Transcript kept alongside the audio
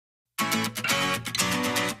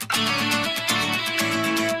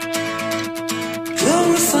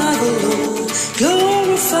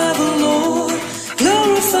Glorify the Lord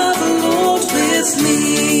with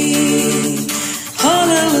me.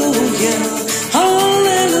 Hallelujah,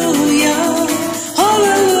 hallelujah,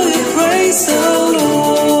 hallelujah, praise the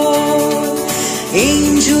Lord.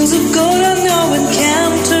 Angels of God are now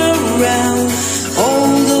encamped around all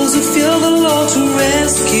those who fear the Lord to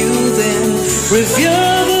rescue them.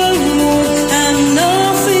 Revere the Lord and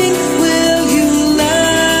nothing will you lack.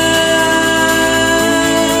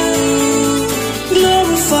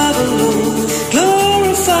 Glorify the Lord,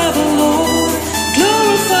 glorify the Lord,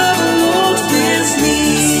 glorify the Lord with me.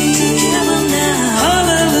 Together now.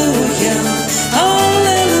 Hallelujah,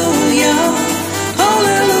 hallelujah,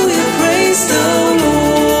 hallelujah, praise the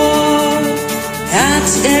Lord. At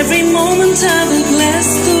every moment I will bless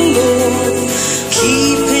the Lord,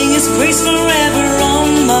 keeping His praise forever on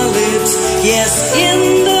my lips. Yes, in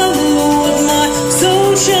the Lord my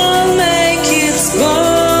soul shall make its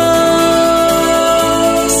boast.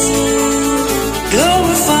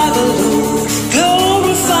 Glorify the Lord,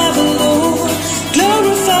 glorify the Lord,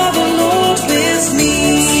 glorify the Lord with me.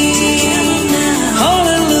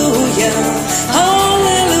 Hallelujah,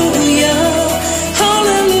 hallelujah,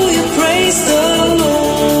 hallelujah, praise the Lord.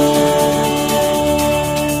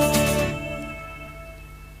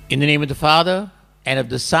 In the name of the Father, and of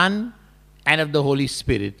the Son, and of the Holy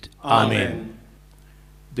Spirit. Amen.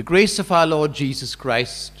 The grace of our Lord Jesus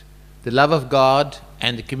Christ, the love of God,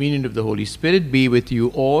 and the communion of the Holy Spirit be with you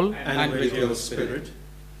all. And with your spirit.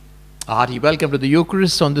 A hearty welcome to the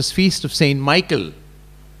Eucharist on this feast of Saint Michael,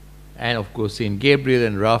 and of course Saint Gabriel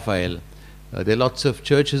and Raphael. There are lots of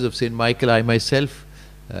churches of Saint Michael. I myself,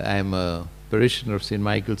 I am a parishioner of Saint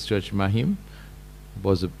Michael's Church, Mahim.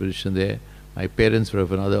 Was a parishioner there. My parents were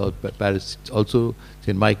of another parish, also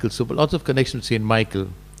St. Michael. So lots of connection with St. Michael.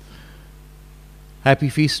 Happy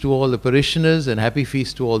feast to all the parishioners, and happy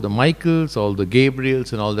feast to all the Michaels, all the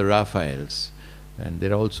Gabriels, and all the Raphaels. And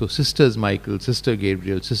there are also Sisters Michael, Sister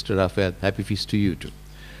Gabriel, Sister Raphael. Happy feast to you too.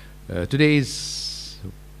 Today is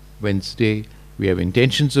Wednesday. We have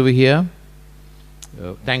intentions over here.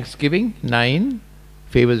 Thanksgiving, 9.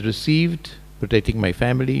 Favors received, protecting my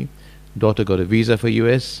family. Daughter got a visa for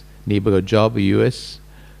US. Neighbor got a job in US,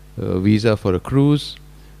 visa for a cruise.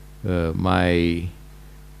 My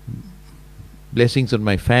blessings on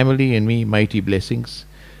my family and me, mighty blessings.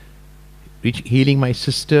 Healing my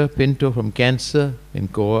sister Pinto from cancer in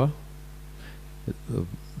Goa,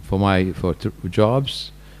 for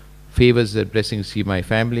jobs. Favors and blessings see my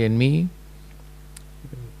family and me.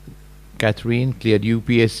 Catherine cleared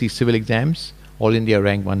UPSC civil exams, All India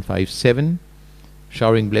rank 157,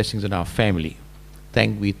 showering blessings on our family.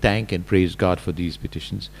 We thank and praise God for these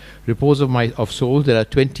petitions. Repose of souls, there are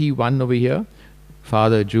 21 over here.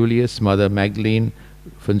 Father Julius, Mother Magdalene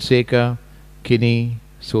Fonseca, Kinney,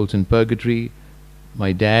 souls in purgatory.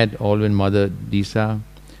 My dad, Alwyn, Mother Disa.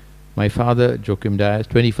 My father, Joachim Dias,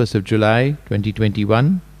 21st of July,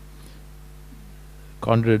 2021.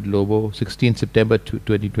 Conrad Lobo, 16th September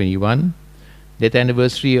 2021. Death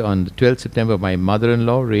anniversary on the 12th September, my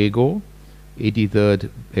mother-in-law, Rego. 83rd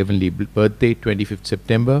heavenly birthday, 25th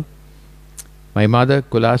September. My mother,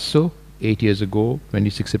 Colasso, 8 years ago,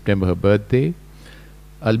 26th September, her birthday.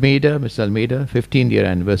 Almeida, Miss Almeida, 15th year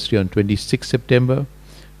anniversary on 26th September.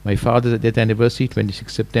 My father's death anniversary,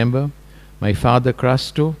 26th September. My father,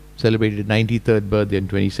 Crasto, celebrated 93rd birthday on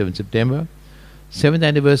 27th September. 7th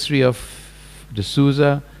anniversary of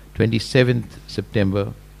D'Souza, 27th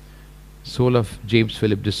September. Soul of James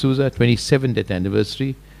Philip D'Souza, 27th death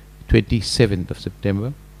anniversary, 27th of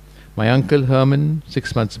September. My uncle Herman,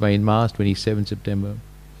 6 months by in Mass, 27th September.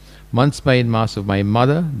 Months by in Mass of my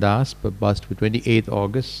mother, Das, passed for 28th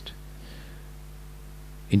August.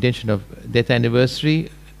 Intention of death anniversary,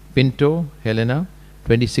 Pinto, Helena,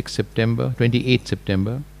 26th September, 28th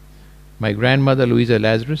September. My grandmother, Louisa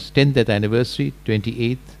Lazarus, 10th death anniversary,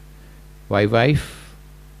 28th. My wife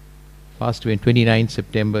passed away on 29th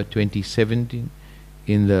September 2017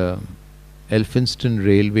 in the Elphinstone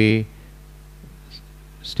Railway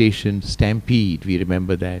Station stampede. We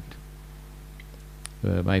remember that.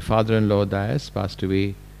 My father-in-law Dias passed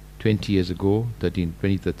away 20 years ago,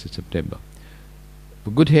 23rd September.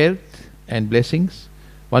 For good health and blessings,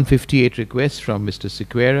 158 requests from Mr.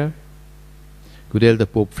 Sequeira. Good health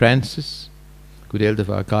of Pope Francis. Good health of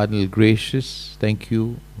our Cardinal Gracias. Thank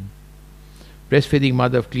you. Breastfeeding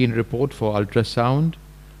mother of clean report for ultrasound.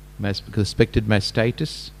 Suspected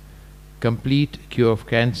mastitis. Complete cure of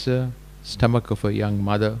cancer. Stomach of a young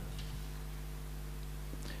mother.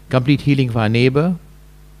 Complete healing of our neighbor,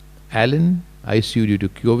 Alan, ICU due to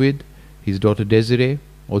COVID. His daughter Desiree,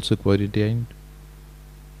 also quarantined.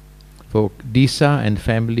 For Disa and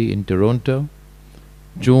family in Toronto.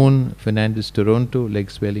 Joan Fernandez, Toronto,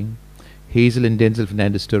 leg swelling. Hazel and Denzel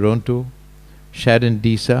Fernandez, Toronto. Sharon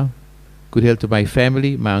Disa, good health to my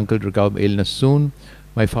family. My uncle to recover illness soon.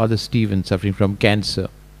 My father Stephen, suffering from cancer.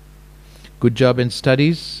 Good job in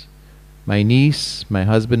studies. My niece, my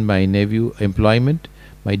husband, my nephew, employment.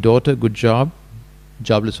 My daughter, good job.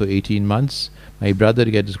 Jobless for 18 months. My brother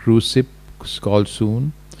to get his cruise ship called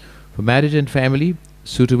soon. For marriage and family,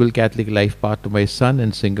 suitable Catholic life partner, my son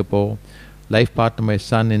in Singapore. Life partner, my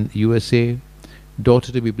son in USA.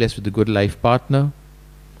 Daughter to be blessed with a good life partner.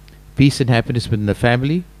 Peace and happiness within the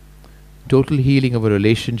family. Total healing of a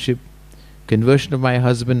relationship. Conversion of my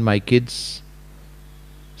husband, my kids.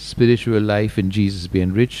 Spiritual life in Jesus be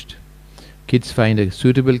enriched. Kids find a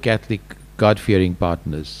suitable Catholic God-fearing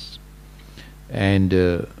partners.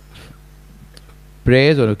 And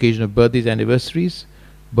prayers on occasion of birthdays, anniversaries.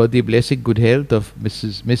 Birthday blessing, good health of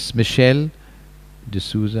Miss Michelle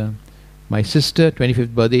D'Souza. My sister,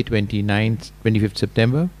 25th birthday, 25th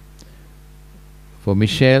September. For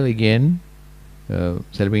Michelle again,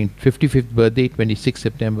 celebrating 55th birthday, 26th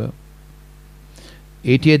September.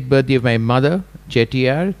 80th birthday of my mother,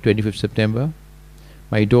 Chettiar, 25th September.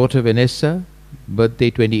 My daughter Vanessa, birthday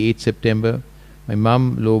 28th September. My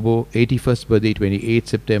mum Lobo, 81st birthday, 28th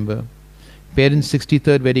September. Parents'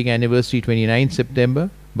 63rd wedding anniversary, 29th September,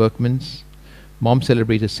 Berkman's. Mom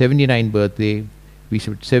celebrates her 79th birthday. We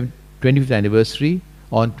celebrate 25th anniversary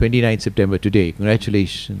on 29th September today.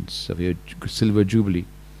 Congratulations of your silver jubilee.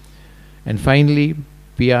 And finally,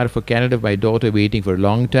 PR for Canada, my daughter waiting for a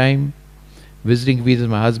long time. Visiting visas,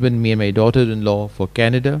 my husband, me and my daughter-in-law for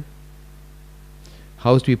Canada.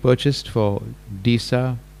 House to be purchased for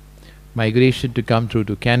Disa. Migration to come through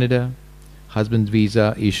to Canada. Husband's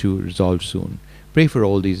visa issue resolved soon. Pray for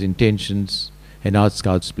all these intentions and ask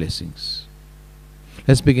God's blessings.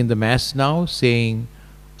 Let's begin the Mass now, saying,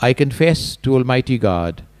 I confess to Almighty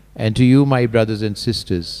God and to you, my brothers and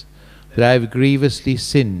sisters, that I have grievously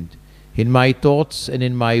sinned in my thoughts and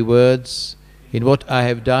in my words, in what I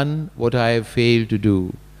have done, what I have failed to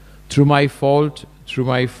do, through my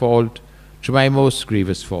most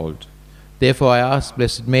grievous fault. Therefore I ask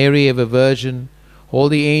Blessed Mary, ever Virgin, all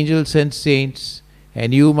the angels and saints,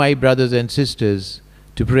 and you, my brothers and sisters,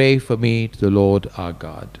 to pray for me to the Lord our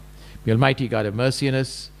God. May Almighty God have mercy on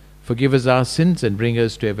us, forgive us our sins, and bring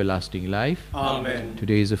us to everlasting life. Amen.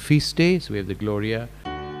 Today is a feast day, so we have the Gloria.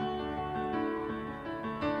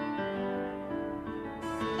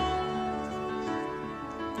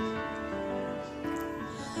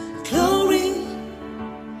 Glory,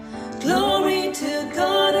 glory to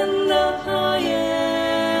God in the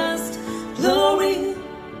highest. Glory,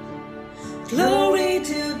 glory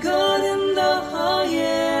to God in the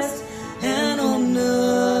highest. And on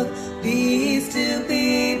earth, peace to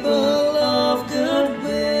people of good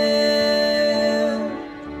will.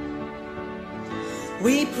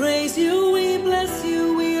 We praise you, we bless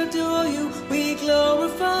you, we adore you, we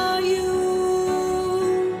glorify you.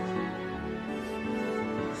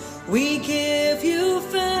 We give you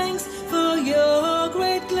thanks for your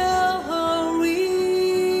great glory.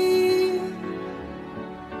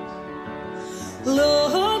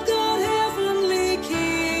 Lord God, heavenly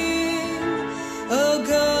King, O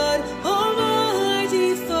God,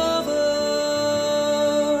 almighty Father,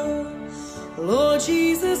 Lord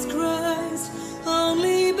Jesus Christ,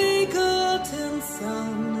 only begotten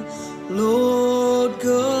Son, Lord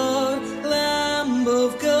God, Lamb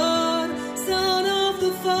of God, Son of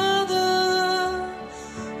the Father,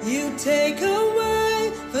 you take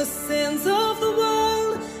away the sins of the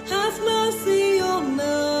world, have mercy on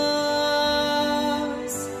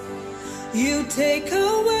us. You take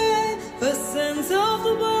away the sins of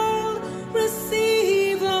the world,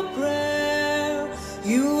 receive our prayer.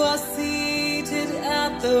 You are seated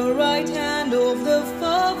at the right hand of the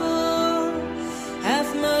Father,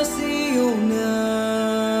 have mercy on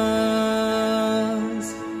us.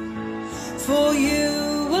 For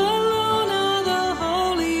you alone are the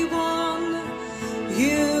Holy One,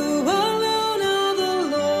 you alone are the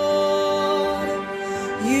Lord,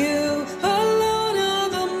 you alone are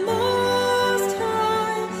the Most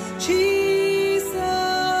High,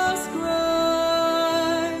 Jesus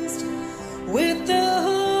Christ, with the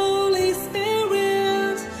Holy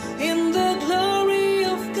Spirit, in the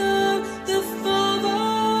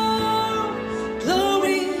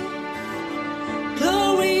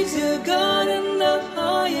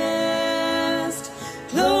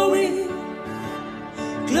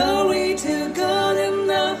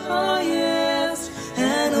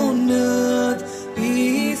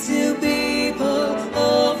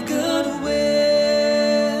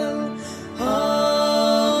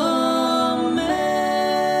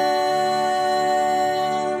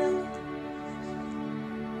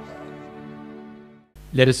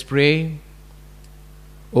Let us pray.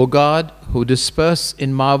 O God, who disperse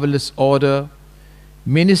in marvelous order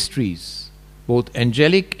ministries, both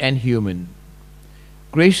angelic and human,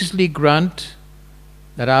 graciously grant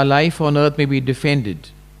that our life on earth may be defended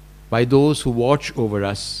by those who watch over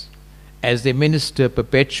us as they minister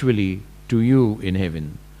perpetually to you in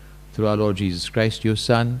heaven. Through our Lord Jesus Christ, your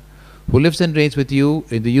Son, who lives and reigns with you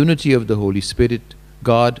in the unity of the Holy Spirit,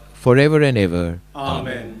 God, forever and ever.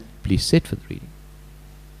 Amen. Please sit for the reading.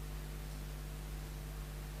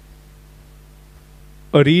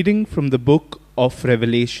 A reading from the book of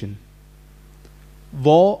Revelation.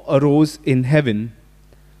 War arose in heaven,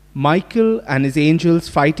 Michael and his angels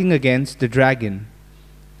fighting against the dragon.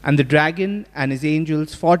 And the dragon and his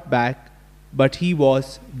angels fought back, but he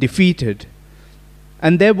was defeated.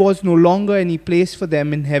 And there was no longer any place for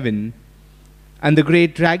them in heaven. And the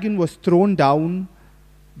great dragon was thrown down,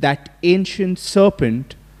 that ancient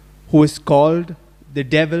serpent who is called the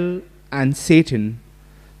devil and Satan,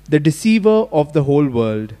 the deceiver of the whole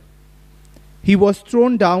world. He was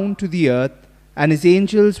thrown down to the earth, and his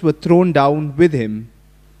angels were thrown down with him.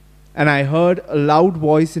 And I heard a loud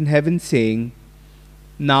voice in heaven saying,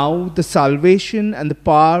 Now the salvation and the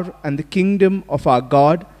power and the kingdom of our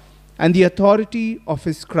God and the authority of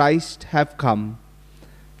his Christ have come.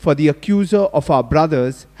 For the accuser of our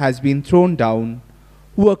brothers has been thrown down,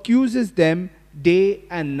 who accuses them day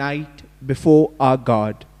and night before our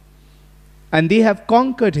God. And they have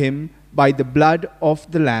conquered him by the blood of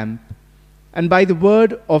the Lamb, and by the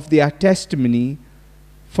word of their testimony,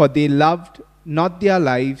 for they loved not their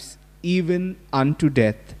lives even unto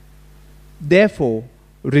death. Therefore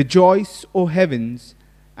rejoice, O heavens,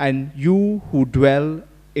 and you who dwell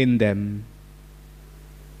in them.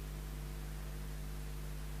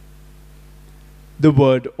 The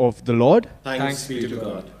word of the Lord. Thanks be to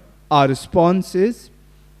God. Our response is,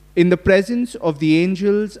 in the presence of the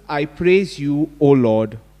angels, I praise you, O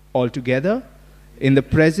Lord. All together, in the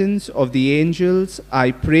presence of the angels,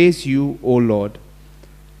 I praise you, O Lord.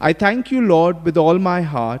 I thank you, Lord, with all my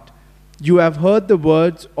heart. You have heard the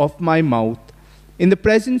words of my mouth. In the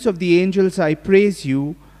presence of the angels, I praise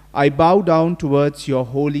you. I bow down towards your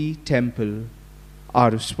holy temple.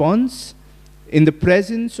 Our response, in the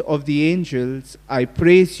presence of the angels, I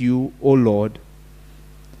praise you, O Lord.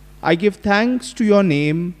 I give thanks to your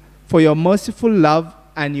name for your merciful love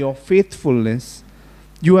and your faithfulness.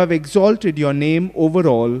 You have exalted your name over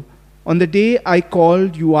all. On the day I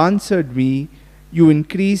called, you answered me. You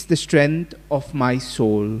increased the strength of my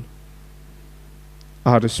soul.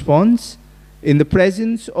 Our response, in the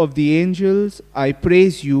presence of the angels, I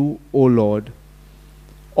praise you, O Lord.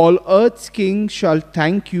 All earth's kings shall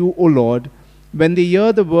thank you, O Lord, when they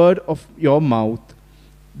hear the word of your mouth.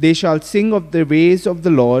 They shall sing of the ways of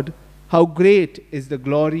the Lord. How great is the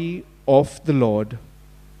glory of the Lord.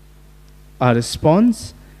 Our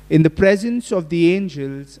response, in the presence of the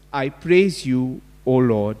angels, I praise you, O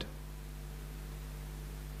Lord.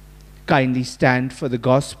 Kindly stand for the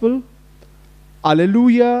gospel.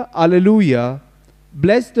 Alleluia, alleluia.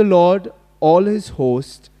 Bless the Lord, all his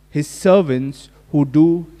host, his servants who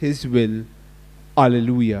do his will.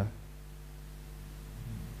 Alleluia.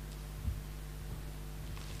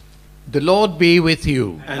 The Lord be with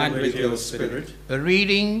you. And with your spirit. A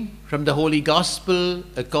reading from the Holy Gospel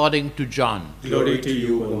according to John. Glory to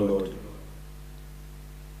you, O Lord.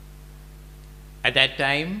 At that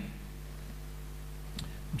time,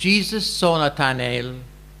 Jesus saw Nathanael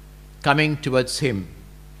coming towards him,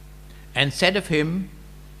 and said of him,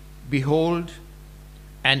 Behold,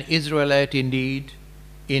 an Israelite indeed,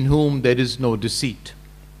 in whom there is no deceit.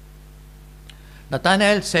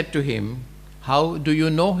 Nathanael said to him, How do you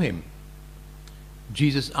know him?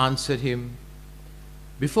 Jesus answered him,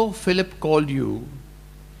 Before Philip called you,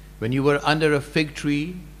 when you were under a fig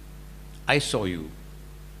tree, I saw you.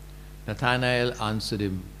 Nathanael answered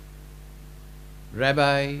him,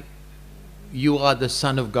 Rabbi, you are the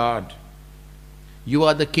Son of God. You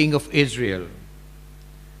are the King of Israel.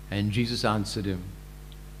 And Jesus answered him,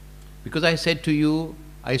 Because I said to you,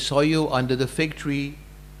 I saw you under the fig tree,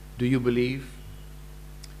 do you believe?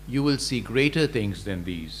 You will see greater things than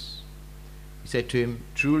these. He said to him,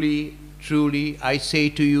 Truly, truly, I say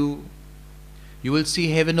to you, you will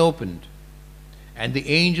see heaven opened, and the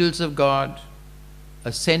angels of God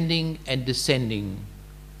ascending and descending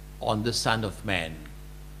on the Son of Man.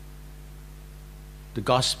 The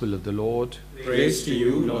Gospel of the Lord. Praise to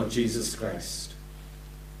you, Lord Jesus Christ.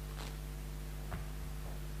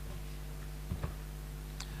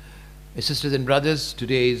 Sisters and brothers,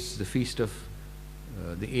 today is the feast of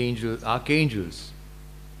the archangels,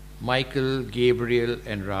 Michael, Gabriel,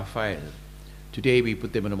 and Raphael. Today we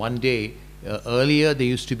put them on one day Earlier, they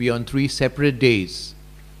used to be on 3 separate days.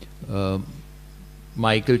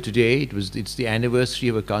 Michael today, it's the anniversary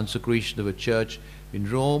of a consecration of a church in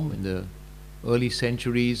Rome in the early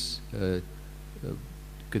centuries,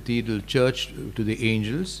 cathedral church to the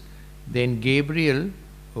angels. Then Gabriel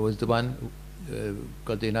was the one who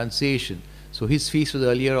got the Annunciation. So his feast was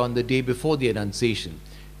earlier on the day before the Annunciation,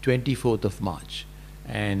 24th of March.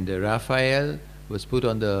 And Raphael was put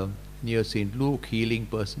on the near St. Luke, healing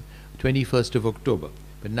person, 21st of October.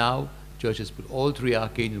 But now Church has put all 3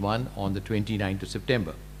 archangels, one on the 29th of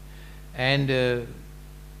September. And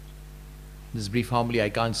this brief homily, I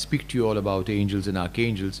can't speak to you all about angels and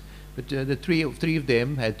archangels, but the three of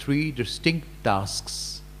them had 3 distinct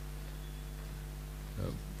tasks.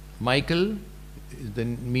 Michael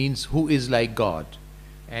means who is like God,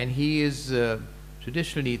 and he is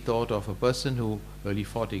traditionally thought of a person who really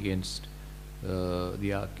fought against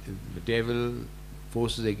the devil,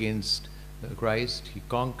 forces against Christ. He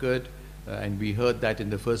conquered, and we heard that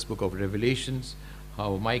in the first book of Revelations,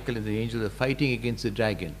 how Michael and the angel are fighting against the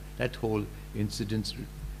dragon. That whole incident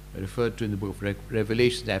referred to in the book of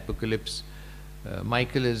Revelation, the Apocalypse.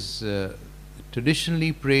 Michael is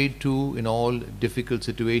traditionally prayed to in all difficult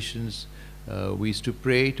situations. We used to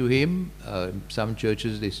pray to him. Some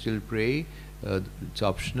churches, they still pray. It's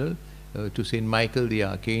optional to Saint Michael the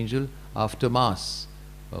Archangel after Mass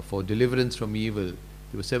for deliverance from evil.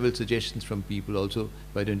 There were several suggestions from people also.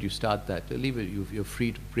 Why don't you start that? Leave it. You're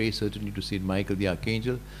free to pray certainly to Saint Michael the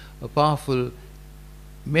Archangel, a powerful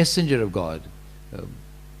messenger of God.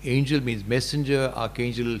 Angel means messenger,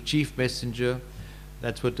 archangel, chief messenger.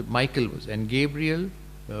 That's what Michael was. And Gabriel,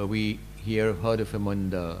 we heard of him in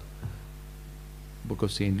the book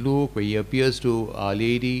of St. Luke, where he appears to Our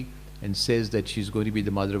Lady and says that she's going to be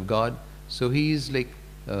the Mother of God. So he is like,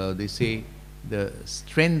 they say, the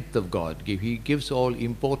strength of God. He gives all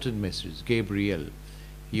important messages, Gabriel.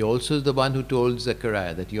 He also is the one who told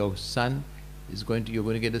Zechariah that your son is you're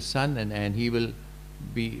going to get a son, and he will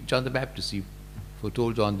be John the Baptist. He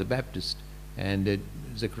foretold John the Baptist. And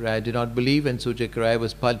Zechariah did not believe, and so Zechariah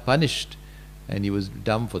was punished, and he was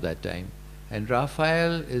dumb for that time. And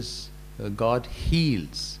Raphael is God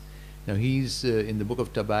heals. Now he's in the book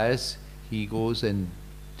of Tobias, he goes and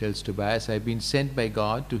tells Tobias, I've been sent by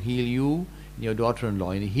God to heal you and your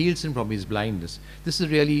daughter-in-law, and he heals him from his blindness. This is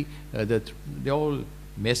really, they're all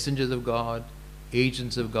messengers of God,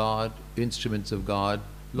 agents of God, instruments of God,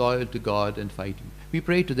 loyal to God and fighting. We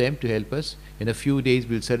pray to them to help us. In a few days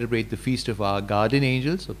we'll celebrate the feast of our guardian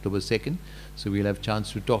angels, October 2nd, so we'll have a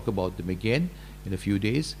chance to talk about them again in a few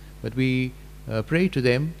days. But we pray to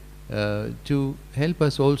them to help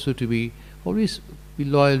us also to always be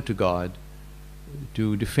loyal to God,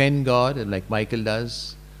 to defend God, and like Michael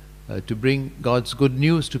does, to bring God's good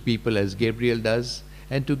news to people as Gabriel does,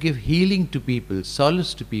 and to give healing to people,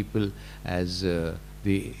 solace to people as the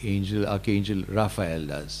Archangel Raphael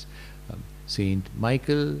does. Saint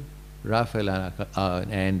Michael, Raphael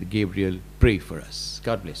and Gabriel pray for us.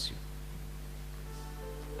 God bless you.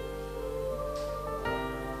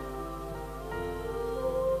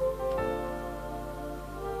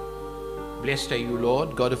 Blessed are you,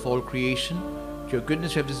 Lord, God of all creation. To your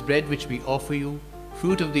goodness we have this bread which we offer you,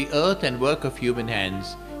 fruit of the earth and work of human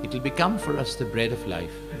hands. It will become for us the bread of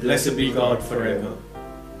life. Blessed be God forever.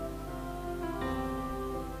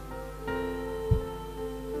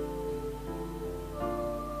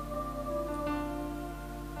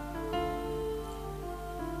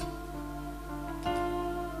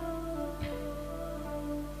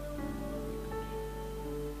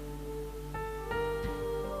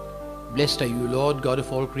 Blessed are you, Lord, God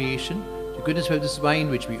of all creation. To your goodness we have this wine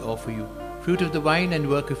which we offer you, fruit of the vine and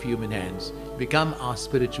work of human hands. Become our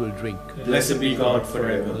spiritual drink. Blessed be God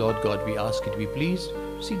forever. Lord God, we ask you to be pleased.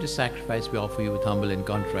 Receive the sacrifice we offer you with humble and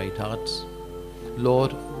contrite hearts.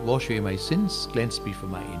 Lord, wash away my sins, cleanse me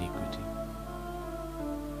from my iniquity.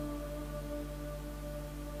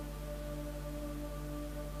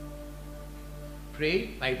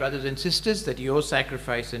 Pray, my brothers and sisters, that your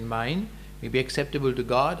sacrifice and mine may be acceptable to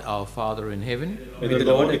God, our Father in heaven. May the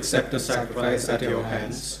Lord accept the sacrifice at your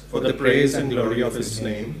hands, for the praise and glory of his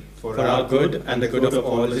name, for our good and the good of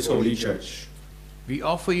all his holy church. We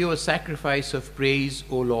offer you a sacrifice of praise,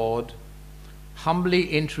 O Lord,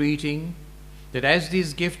 humbly entreating that as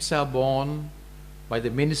these gifts are borne by the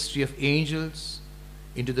ministry of angels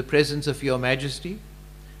into the presence of your majesty,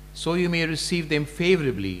 so you may receive them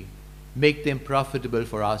favorably, make them profitable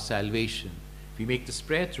for our salvation. We make this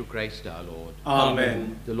prayer through Christ our Lord.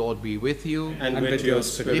 Amen. The Lord be with you. And with your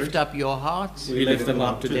spirit. Lift up your hearts. We lift them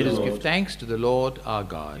up to the Lord. Let us give thanks to the Lord our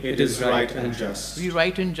God. It is right and just. We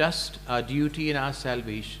right and just, our duty and our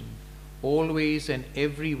salvation. always and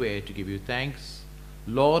everywhere to give you thanks,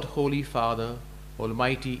 Lord, Holy Father,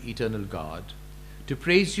 Almighty, Eternal God, to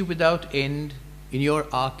praise you without end in your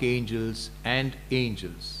archangels and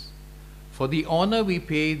angels. For the honor we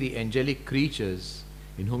pay the angelic creatures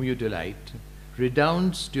in whom you delight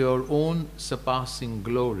redounds to your own surpassing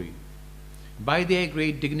glory. By their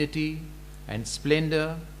great dignity and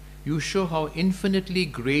splendor, you show how infinitely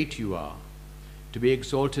great you are, to be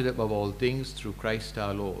exalted above all things through Christ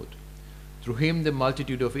our Lord. Through him the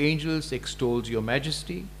multitude of angels extols your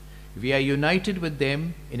majesty. We are united with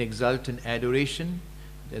them in exultant adoration,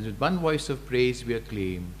 as with one voice of praise we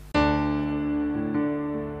acclaim.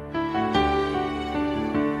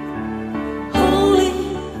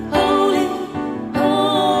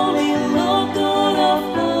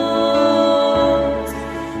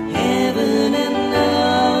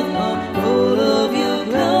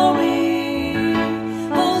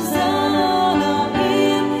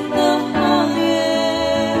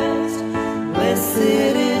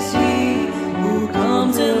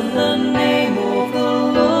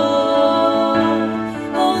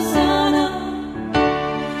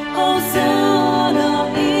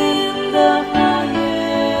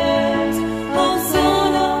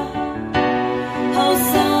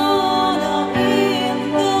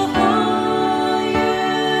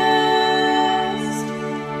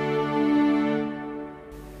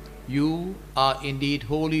 Indeed,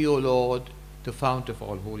 holy, O Lord, the fount of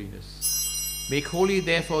all holiness. Make holy,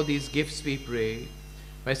 therefore, these gifts, we pray,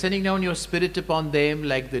 by sending down your Spirit upon them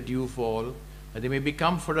like the dewfall, that they may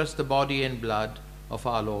become for us the body and blood of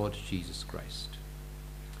our Lord Jesus Christ.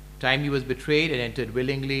 Time he was betrayed and entered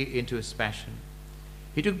willingly into his passion.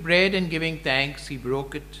 He took bread, and giving thanks, he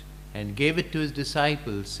broke it and gave it to his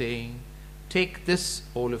disciples, saying, "Take this,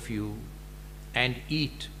 all of you, and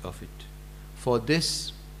eat of it, for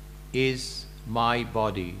this is my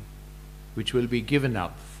body, which will be given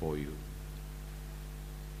up for you."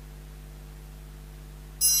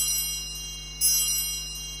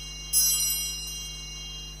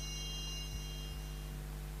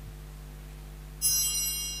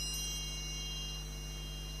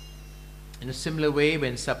 In a similar way,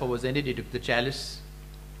 when supper was ended, he took the chalice.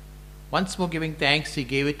 Once more giving thanks, he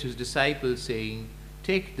gave it to his disciples, saying,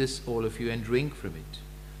 "Take this, all of you, and drink from it,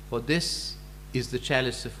 for this is the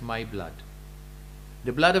chalice of my blood,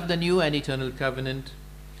 the blood of the new and eternal covenant,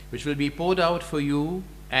 which will be poured out for you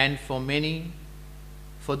and for many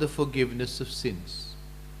for the forgiveness of sins.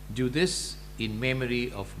 Do this in memory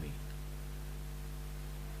of me."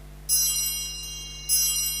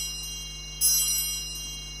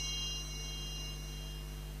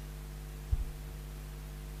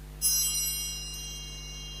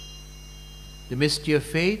 The mystery of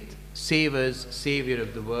faith. Save us, Savior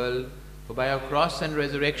of the world, for by our cross and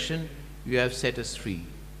resurrection you have set us free.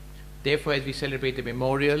 Therefore, as we celebrate the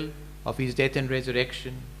memorial of his death and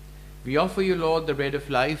resurrection, we offer you, Lord, the bread of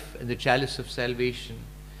life and the chalice of salvation,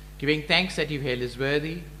 giving thanks that you held us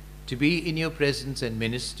worthy to be in your presence and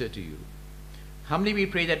minister to you. Humbly we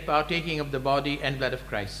pray that, partaking of the body and blood of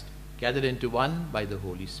Christ, gathered into one by the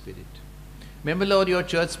Holy Spirit, remember, Lord, your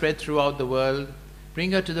church spread throughout the world.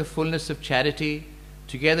 Bring her to the fullness of charity,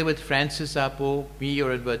 together with Francis our Pope, me,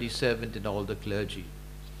 your unworthy servant, and all the clergy.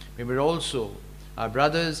 Remember also our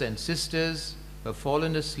brothers and sisters who have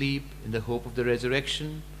fallen asleep in the hope of the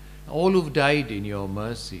resurrection, all who've died in your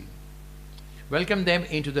mercy. Welcome them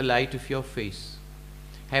into the light of your face.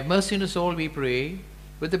 Have mercy on us all, we pray,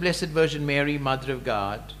 with the Blessed Virgin Mary, Mother of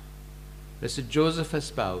God, Blessed Joseph, her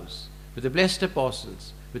spouse, with the blessed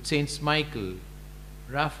apostles, with Saints Michael,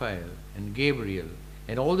 Raphael, and Gabriel,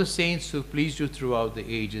 and all the saints who have pleased you throughout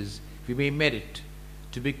the ages, we may merit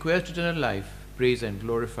to bequeath eternal life, praise and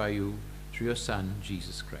glorify you through your Son,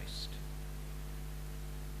 Jesus Christ.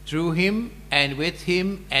 Through him, and with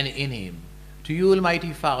him, and in him, to you,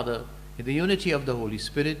 Almighty Father, in the unity of the Holy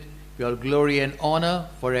Spirit, be all glory and honor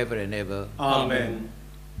forever and ever. Amen.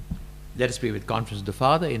 Let us pray with confidence to the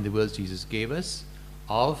Father in the words Jesus gave us.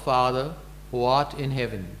 Our Father, who art in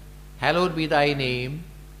heaven, hallowed be thy name.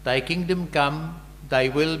 Thy kingdom come, thy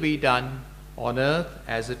will be done, on earth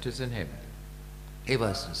as it is in heaven. Give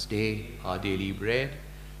us this day our daily bread,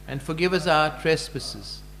 and forgive us our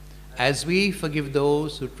trespasses, as we forgive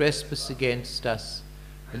those who trespass against us.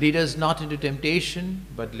 Lead us not into temptation,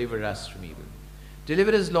 but deliver us from evil.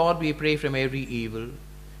 Deliver us, Lord, we pray, from every evil.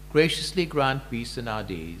 Graciously grant peace in our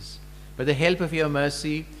days. By the help of your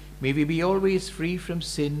mercy, may we be always free from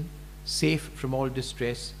sin, safe from all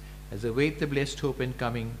distress, as await the blessed hope and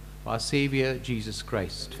coming of our Savior, Jesus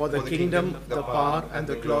Christ. For the kingdom, the power, and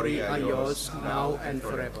the glory are yours, now and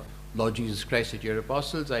forever. Lord Jesus Christ, at your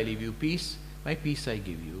apostles, I leave you peace. My peace I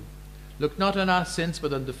give you. Look not on our sins,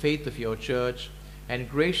 but on the faith of your church, and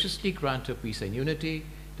graciously grant her peace and unity,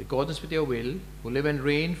 in accordance with your will, who live and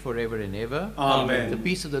reign forever and ever. Amen. The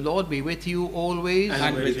peace of the Lord be with you always.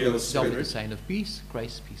 And with your Adopt the spirit. sign of peace.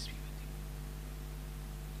 Christ's peace be with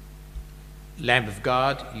you. Lamb of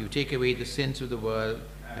God, you take away the sins of the world,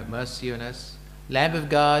 have mercy on us. Lamb of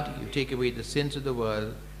God, you take away the sins of the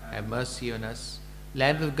world, have mercy on us.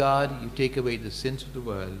 Lamb of God, you take away the sins of the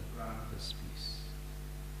world, grant us peace.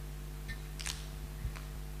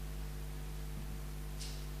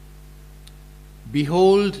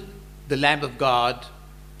 Behold the Lamb of God.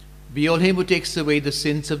 Behold him who takes away the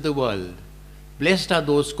sins of the world. Blessed are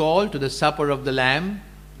those called to the supper of the Lamb.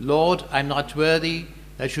 Lord, I am not worthy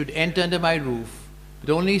that you should enter under my roof,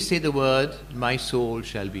 but only say the word, and my soul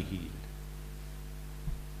shall be healed.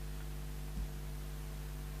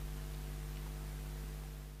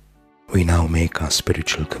 We now make our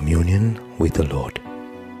spiritual communion with the Lord.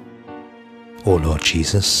 O Lord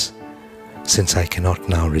Jesus, since I cannot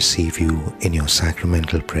now receive you in your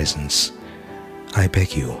sacramental presence, I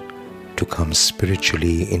beg you to come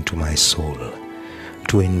spiritually into my soul,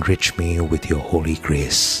 to enrich me with your holy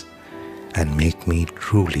grace, and make me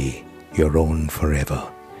truly your own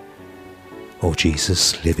forever. O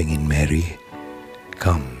Jesus, living in Mary,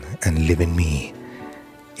 come and live in me,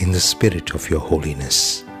 in the spirit of your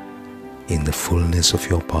holiness, in the fullness of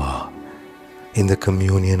your power, in the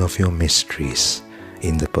communion of your mysteries,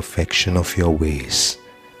 in the perfection of your ways.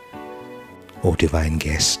 O divine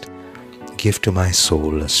guest, give to my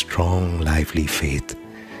soul a strong, lively faith,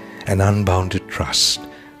 an unbounded trust,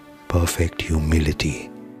 perfect humility,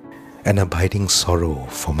 an abiding sorrow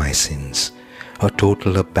for my sins, a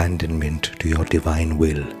total abandonment to your divine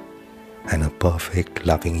will, and a perfect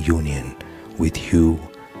loving union with you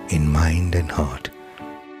in mind and heart.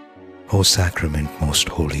 O Sacrament most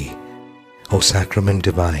holy, O Sacrament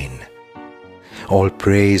divine, all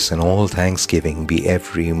praise and all thanksgiving be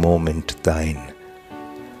every moment thine.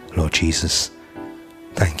 Lord Jesus,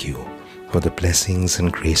 thank you for the blessings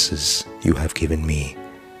and graces you have given me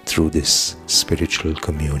through this spiritual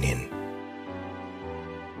communion.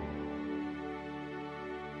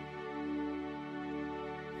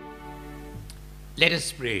 Let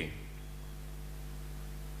us pray.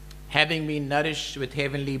 Having been nourished with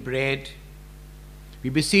heavenly bread, we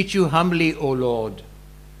beseech you humbly, O Lord,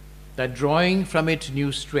 that drawing from it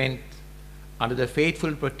new strength under the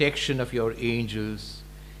faithful protection of your angels,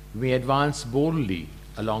 we may advance boldly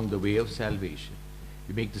along the way of salvation.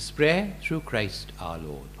 We make this prayer through Christ our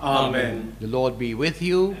Lord. Amen. The Lord be with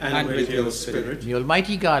you. And with your spirit. May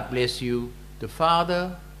Almighty God bless you, the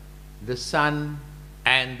Father, the Son,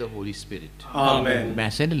 and the Holy Spirit. Amen. May I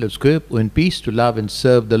send a little script in peace to love and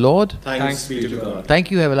serve the Lord. Thanks be to God. Thank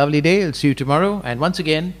you. Have a lovely day. I'll see you tomorrow. And once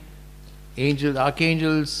again, angels,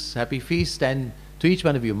 archangels, happy feast. And to each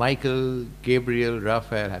one of you, Michael, Gabriel,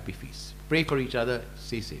 Raphael, happy feast. Pray for each other.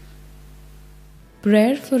 Stay safe.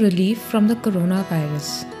 Prayer for relief from the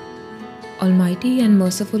coronavirus. Almighty and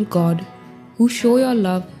merciful God, who show your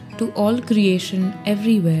love to all creation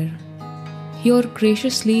everywhere, hear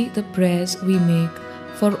graciously the prayers we make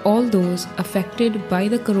for all those affected by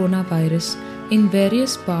the coronavirus in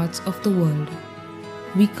various parts of the world.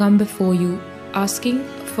 We come before you asking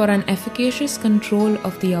for an efficacious control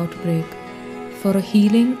of the outbreak, for a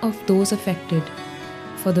healing of those affected,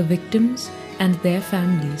 for the victims and their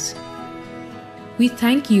families. We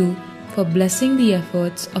thank you for blessing the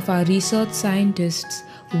efforts of our research scientists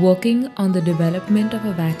working on the development of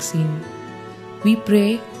a vaccine. We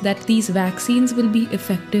pray that these vaccines will be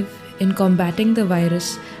effective in combating the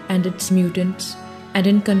virus and its mutants, and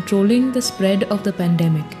in controlling the spread of the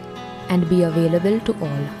pandemic, and be available to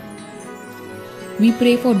all. We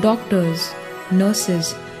pray for doctors,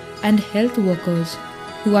 nurses, and health workers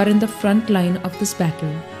who are in the front line of this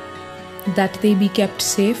battle, that they be kept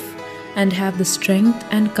safe and have the strength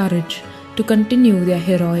and courage to continue their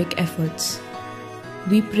heroic efforts.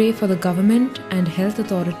 We pray for the government and health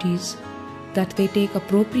authorities that they take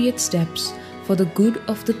appropriate steps for the good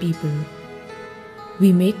of the people.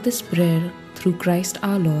 We make this prayer through Christ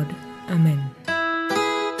our Lord. Amen.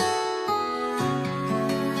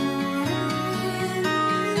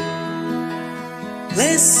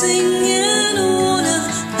 Blessing and honor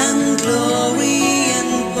and glory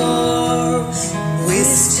and power,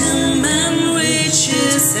 wisdom and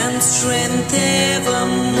riches and strength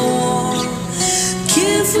evermore,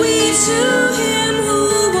 give we to